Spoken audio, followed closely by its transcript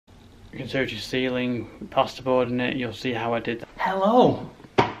conservatory ceiling, plasterboard in it. You'll see how I did that. Hello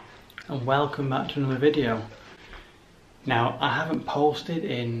and welcome back to another video. Now, I haven't posted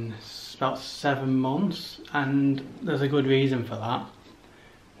in about 7 months and there's a good reason for that.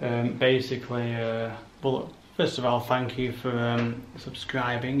 Well, first of all, thank you for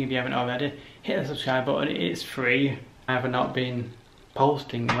subscribing. If you haven't already, hit the subscribe button, it's free. I have not been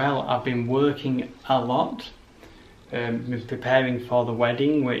posting. Well, I've been working a lot, been preparing for the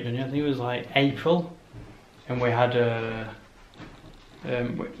wedding, which I think it was like April, and we had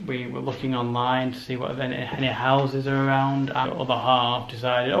we were looking online to see what any houses are around. And the other half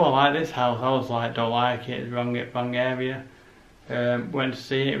decided, oh, I like this house. I was like, don't like it, it's wrong area. Went to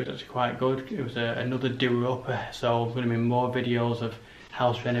see it, it was actually quite good. It was another doer-upper, so there's going to be more videos of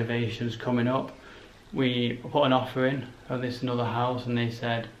house renovations coming up. We put an offer in of this another house and they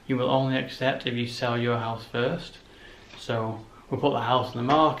said, you will only accept if you sell your house first. So we put the house on the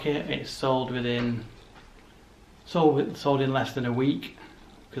market. It's sold in less than a week,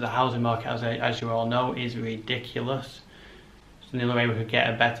 because the housing market, as you all know, is ridiculous. So the only way we could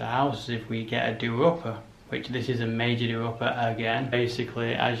get a better house is if we get a doer-upper, which this is a major doer-upper again.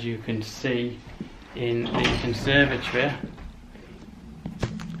 Basically, as you can see in the conservatory,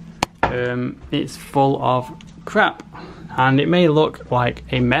 it's full of crap, and it may look like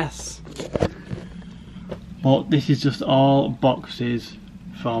a mess, but this is just all boxes,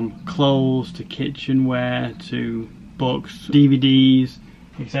 from clothes to kitchenware to books, DVDs,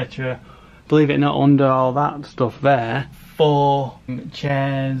 etc. Believe it or not, under all that stuff there, 4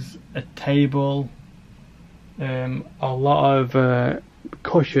 chairs, a table, a lot of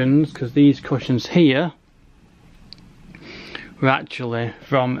cushions, because these cushions here were actually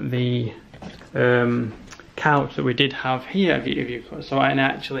from the couch that we did have here.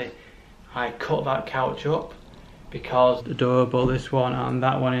 I cut that couch up because adorable, this one and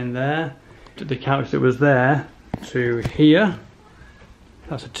that one in there. The couch that was there to here,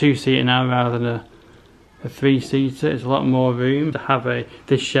 that's a 2-seater now rather than a 3-seater. It's a lot more room to have.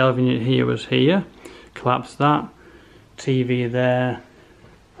 This shelving unit here was here, collapsed that. TV there.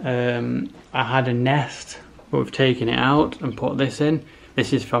 I had a nest, but we've taken it out and put this in.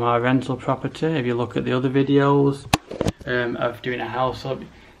 This is from our rental property. If you look at the other videos of doing a house up,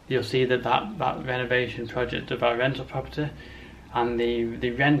 you'll see that renovation project of our rental property, and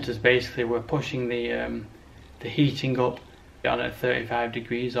the renters basically were pushing the heating up on at 35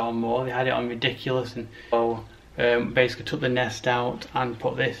 degrees or more. They had it on ridiculous, and so basically took the nest out and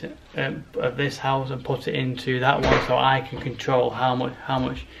put this of this house and put it into that one, so I can control how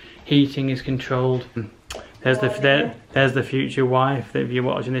much heating is controlled. There's the future wife. If you're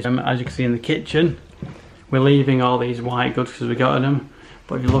watching this, as you can see in the kitchen, we're leaving all these white goods because we got them.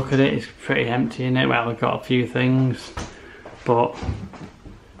 But if you look at it, it's pretty empty in it. Well, we've got a few things, but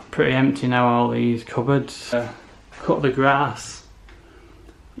pretty empty now, all these cupboards. Cut the grass.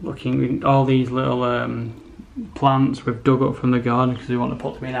 Looking, all these little plants we've dug up from the garden because we want to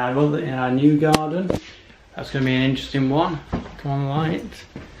put them in our new garden. That's going to be an interesting one. Come on, light.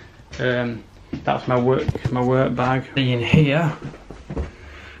 That's my work bag. In here,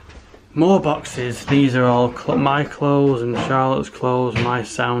 more boxes. These are all my clothes and Charlotte's clothes, my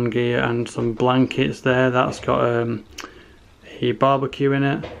sound gear, and some blankets there. That's got a barbecue in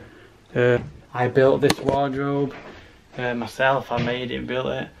it. I built this wardrobe myself. I made it, built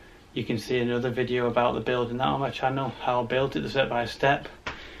it. You can see another video about the building that on my channel, how I built it step by step.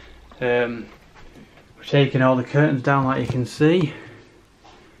 We're taking all the curtains down, like you can see,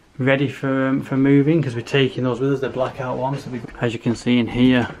 ready for moving, because we're taking those with us, the blackout ones. As you can see in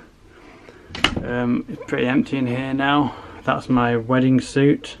here, it's pretty empty in here now. That's my wedding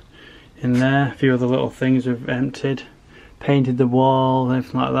suit in there. A few other little things we've emptied, painted the wall and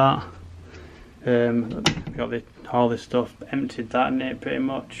everything like that. Got all this stuff, emptied that in it pretty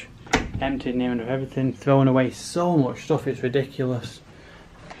much. Emptied near enough everything, thrown away so much stuff, it's ridiculous.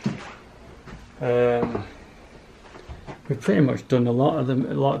 We've pretty much done a lot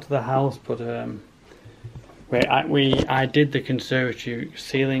to the house, but I did the conservatory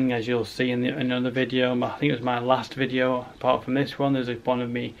ceiling, as you'll see in another video. I think it was my last video apart from this one. There's one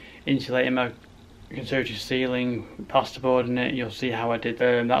of me insulating my conservatory ceiling, plasterboard in it. You'll see how I did.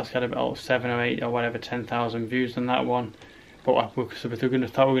 That's got about 7 or 8 or whatever 10,000 views on that one. But we thought we were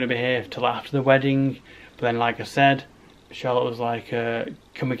going to be here till after the wedding. But then, like I said, Charlotte was like,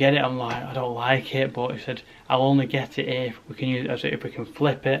 can we get it? I'm like, I don't like it, but she said, I'll only get it if we can use it, if we can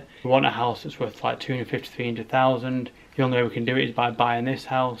flip it. We want a house that's worth like 250, 300,000. The only way we can do it is by buying this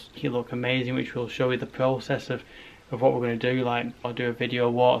house. It'll look amazing, which will show you the process of what we're going to do. Like, I'll do a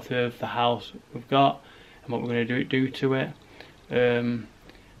video walkthrough of the house we've got and what we're going to do to it.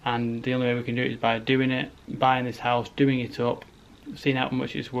 and the only way we can do it is by doing it, buying this house, doing it up, seeing how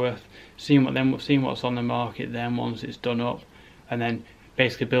much it's worth, seeing what's on the market then once it's done up, and then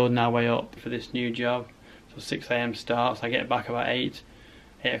basically building our way up for this new job. So 6 AM starts, I get back about 8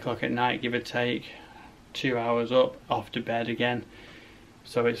 o'clock at night, give or take, 2 hours up, off to bed again.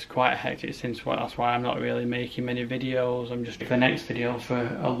 So it's quite hectic that's why I'm not really making many videos. I'm just the next video for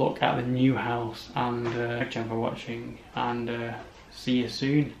a look at the new house, and thank you for watching, and see you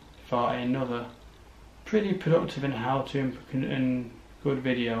soon for another pretty productive and how-to and good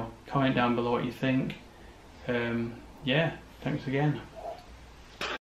video. Comment down below what you think. Yeah, thanks again.